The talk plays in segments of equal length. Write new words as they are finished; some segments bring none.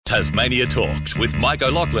Tasmania Talks with Mike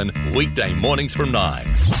O'Loughlin, weekday mornings from 9.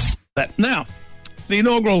 Now, the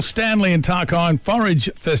inaugural Stanley and Tarkine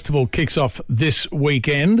Forage Festival kicks off this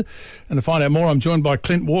weekend. And to find out more, I'm joined by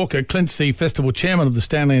Clint Walker. Clint's the festival chairman of the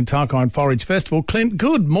Stanley and Tarkine Forage Festival. Clint,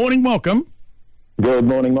 good morning, welcome. Good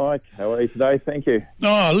morning, Mike. How are you today? Thank you.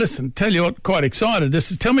 Oh, listen, tell you what, quite excited.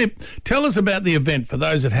 Tell us about the event for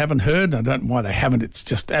those that haven't heard. I don't know why they haven't. It's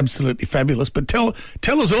just absolutely fabulous. But tell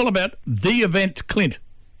us all about the event, Clint.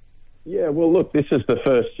 Yeah, well, look, this is the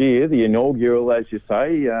first year, the inaugural, as you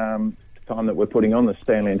say, time that we're putting on the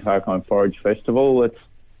Stanley and Tarkine Forage Festival. It's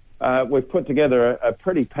we've put together a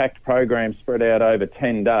pretty packed program spread out over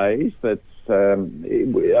 10 days. That's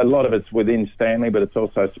a lot of it's within Stanley, but it's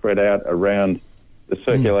also spread out around the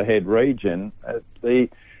Circular Head region. The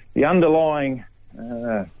underlying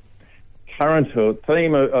current or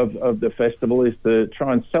theme of the festival is to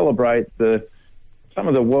try and celebrate some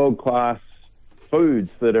of the world-class foods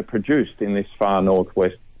that are produced in this far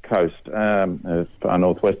northwest coast, far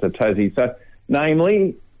northwest of Tassie. So,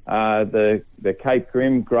 namely, the Cape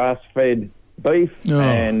Grim grass-fed beef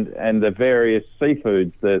and the various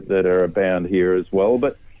seafoods that are abound here as well.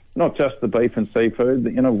 But not just the beef and seafood.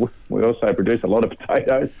 You know, we also produce a lot of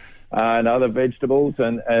potatoes and other vegetables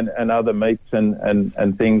and other meats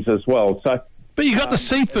and things as well. So. But you got the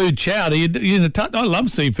seafood chowder. I love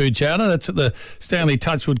seafood chowder. That's at the Stanley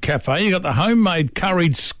Touchwood Cafe. You got the homemade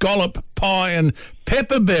curried scallop pie and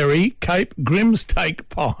pepperberry Cape Grim steak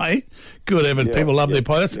pie. Good heavens, people love their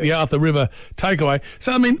pie. That's the Arthur River takeaway.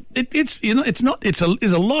 So I mean, there's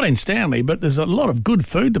a lot in Stanley, but there's a lot of good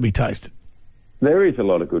food to be tasted. There is a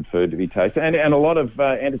lot of good food to be tasted, and a lot of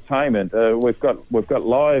entertainment. We've got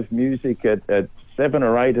live music at 7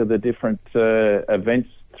 or 8 of the different events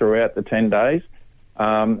throughout the 10 days.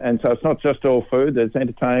 And so it's not just all food, there's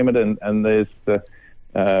entertainment and there's the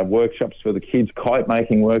workshops for the kids, kite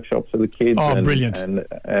making workshops for the kids. Oh, brilliant.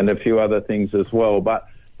 And a few other things as well. But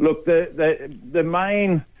look, the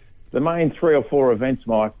main 3 or 4 events,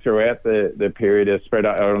 Mike, throughout the period are spread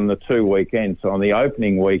out on the 2 weekends. So on the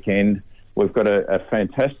opening weekend, we've got a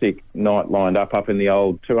fantastic night lined up in the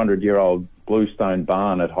old 200-year-old Bluestone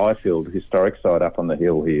Barn at Highfield historic site up on the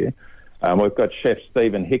hill here. We've got Chef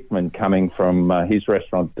Stephen Hickman coming from his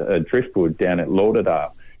restaurant Driftwood down at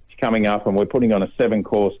Lauderdale. He's coming up, and we're putting on a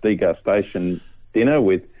 7-course degustation dinner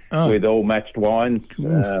with all matched wines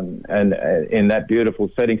and in that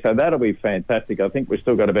beautiful setting. So that'll be fantastic. I think we've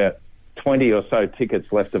still got about 20 or so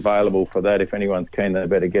tickets left available for that. If anyone's keen, they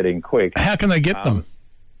better get in quick. How can they get them?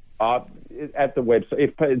 At the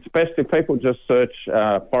website. It's best if people just search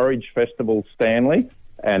Forage Festival Stanley,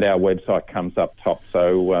 and our website comes up top.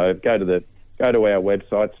 So go to our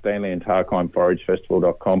website,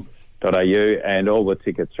 stanleyandtarkineforagefestival.com.au, and all the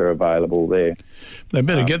tickets are available there. They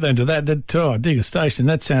better get into that degustation.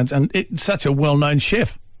 That sounds, and it's such a well-known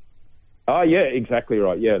chef. Oh yeah, exactly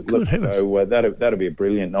right. Yeah, Good heavens. So that'll be a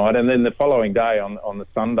brilliant night. And then the following day on the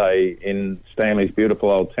Sunday in Stanley's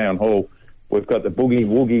beautiful old town hall, we've got the Boogie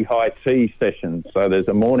Woogie High Tea session. So there's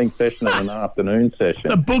a morning session and an afternoon session.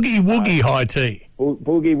 The Boogie Woogie High Tea.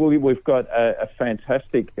 Boogie Woogie, we've got a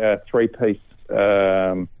fantastic 3-piece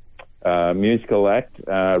musical act,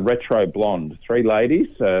 Retro Blonde. 3 ladies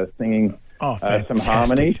singing some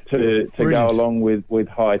harmonies to go along with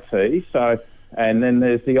high tea. So, and then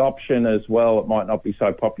there's the option as well. It might not be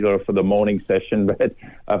so popular for the morning session, but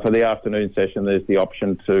for the afternoon session, there's the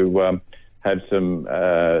option to have some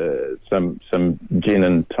gin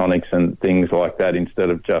and tonics and things like that instead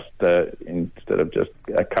of just a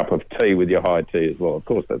cup of tea with your high tea as well. Of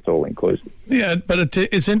course, that's all inclusive. Yeah, but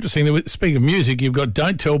it's interesting that speaking of music, you've got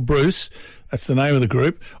Don't Tell Bruce. That's the name of the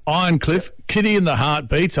group. Ironcliff, Kitty and the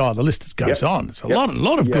Heartbeats. Oh, the list goes on. It's a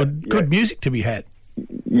lot of good music to be had.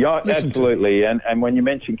 Yeah, absolutely. And when you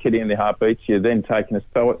mention Kitty and the Heartbeats, you're then taking us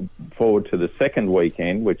forward to the second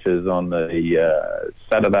weekend, which is on the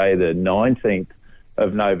Saturday, the 19th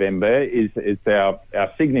of November, is our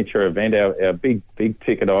signature event. Our big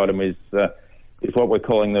ticket item is what we're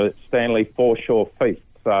calling the Stanley Foreshore Feast.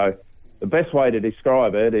 So the best way to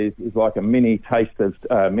describe it is like a mini taste of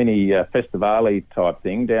festivale type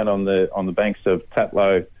thing down on the banks of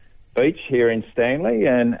Tatlow Beach here in Stanley,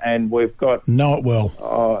 and we've got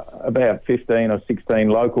about 15 or 16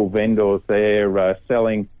 local vendors there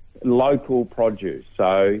selling local produce.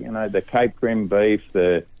 So the Cape Grim beef,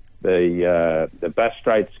 the Bass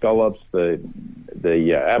Strait scallops, the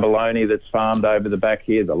abalone that's farmed over the back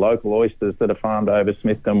here, the local oysters that are farmed over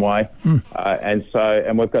Smithton Way, and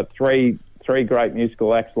we've got three great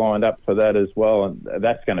musical acts lined up for that as well, and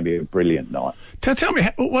that's going to be a brilliant night. Tell me,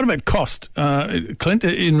 what about cost, Clint?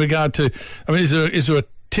 In regard to, I mean, is there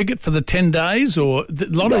ticket for the 10 days? Or a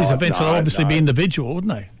lot of these events will obviously be individual,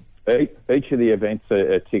 wouldn't they? Each of the events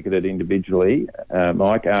are ticketed individually,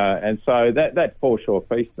 Mike. And so that foreshore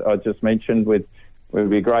feast I just mentioned would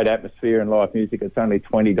be a great atmosphere and live music. It's only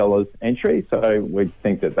 $20 entry, so we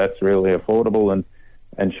think that's really affordable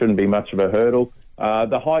and shouldn't be much of a hurdle.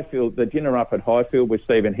 The dinner up at Highfield with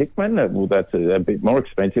Stephen Hickman, that's a bit more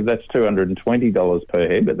expensive. That's $220 per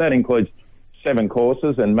head, but that includes 7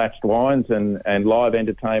 courses and matched wines and live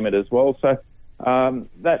entertainment as well. So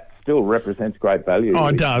that still represents great value. Oh,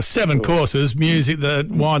 it does. 7 courses, music, the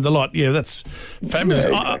wine, the lot. Yeah, that's fabulous.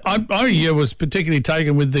 Yeah, exactly. I was particularly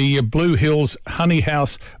taken with the Blue Hills Honey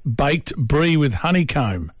House baked brie with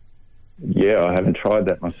honeycomb. Yeah, I haven't tried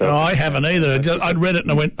that myself. No, I haven't either. I'd read it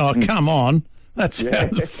and I went, oh, come on. That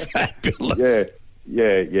sounds fabulous.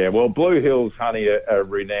 Yeah. Well, Blue Hills Honey are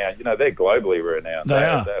renowned. You know, they're globally renowned. They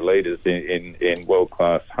are. They're leaders in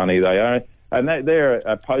world-class honey. They are. And they're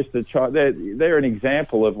a poster child. They're an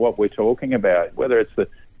example of what we're talking about, whether it's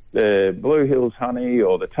the Blue Hills Honey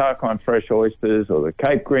or the Tarkine Fresh Oysters or the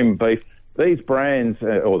Cape Grim Beef. These brands,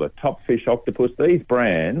 or the Top Fish Octopus, these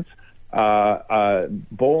brands are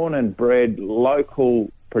born and bred local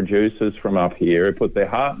producers from up here who put their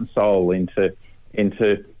heart and soul into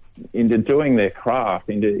doing their craft,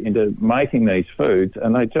 into making these foods,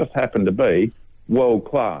 and they just happen to be world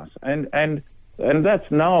class. And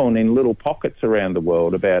that's known in little pockets around the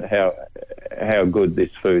world about how good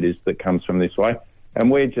this food is that comes from this way. And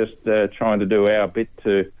we're just trying to do our bit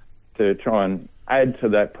to try and add to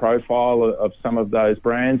that profile of some of those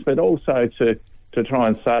brands, but also to try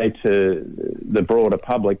and say to the broader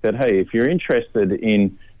public that, hey, if you're interested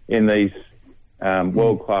in these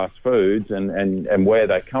world-class foods and where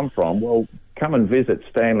they come from, well, come and visit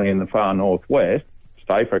Stanley in the far northwest,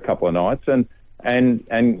 stay for a couple of nights and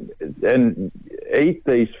eat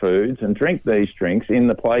these foods and drink these drinks in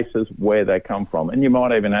the places where they come from. And you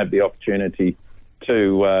might even have the opportunity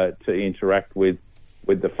to interact with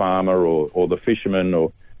the farmer or the fisherman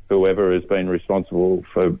or whoever has been responsible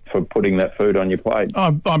for putting that food on your plate.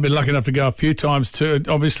 I've been lucky enough to go a few times too.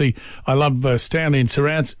 Obviously, I love Stanley and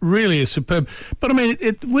Surrounds. Really is superb. But I mean,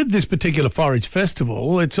 with this particular Forage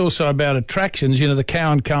Festival, it's also about attractions. You know, the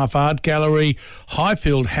Cow and Calf Art Gallery,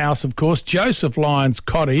 Highfield House, of course, Joseph Lyons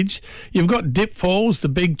Cottage. You've got Dip Falls, the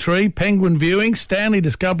Big Tree, Penguin Viewing, Stanley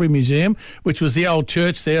Discovery Museum, which was the old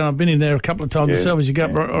church there. And I've been in there a couple of times myself as you go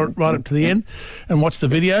right up to the end and watch the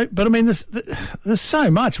video. But I mean, there's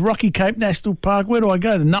so much. Rocky Cape National Park, where do I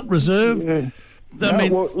go? The Nut Reserve? Yeah.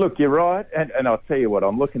 Well, look, you're right, and I'll tell you what,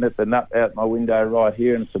 I'm looking at the nut out my window right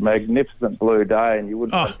here, and it's a magnificent blue day, and you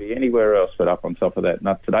wouldn't want to be anywhere else but up on top of that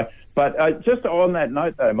nut today. But just on that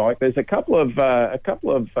note, though, Mike, there's a couple of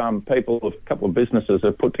businesses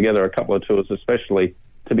have put together a couple of tours, especially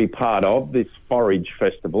to be part of this Forage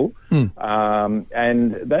Festival,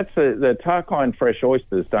 and that's the Tarkine Fresh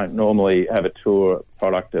Oysters don't normally have a tour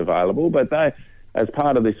product available, but they, as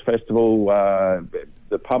part of this festival,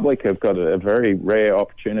 the public have got a very rare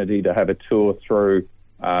opportunity to have a tour through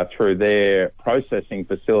their processing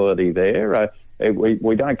facility there.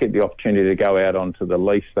 We don't get the opportunity to go out onto the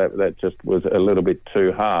lease. That just was a little bit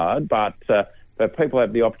too hard. But people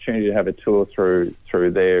have the opportunity to have a tour through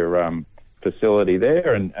their facility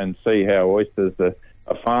there and see how oysters are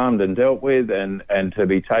farmed and dealt with, and to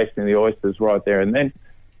be tasting the oysters right there and then.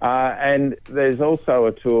 And there's also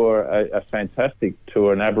a tour, a fantastic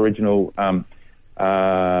tour, an Aboriginal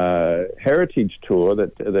heritage tour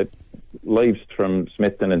that leaves from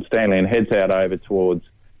Smithton and Stanley and heads out over towards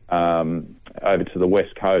over to the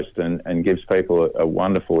west coast and gives people a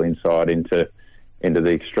wonderful insight into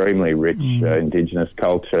the extremely rich Indigenous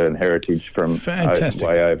culture and heritage from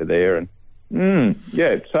way over there. And and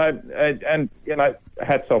you know,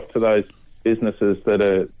 hats off to those businesses that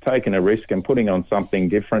are taking a risk and putting on something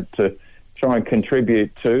different to try and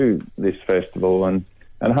contribute to this festival, and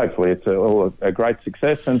hopefully it's all a great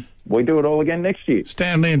success, and we do it all again next year.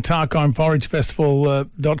 Stanley and Tarkine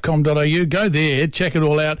foragefestival.com.au. Go there, check it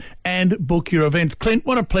all out, and book your events. Clint,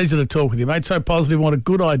 what a pleasure to talk with you, mate. So positive, what a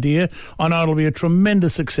good idea. I know it'll be a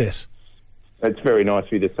tremendous success. It's very nice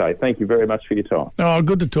for you to say. Thank you very much for your time. Oh,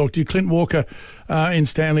 good to talk to you. Clint Walker in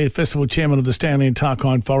Stanley, Festival Chairman of the Stanley and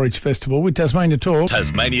Tarkine Forage Festival with Tasmania Talk.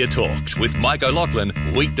 Tasmania Talks with Mike O'Loughlin,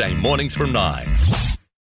 weekday mornings from 9.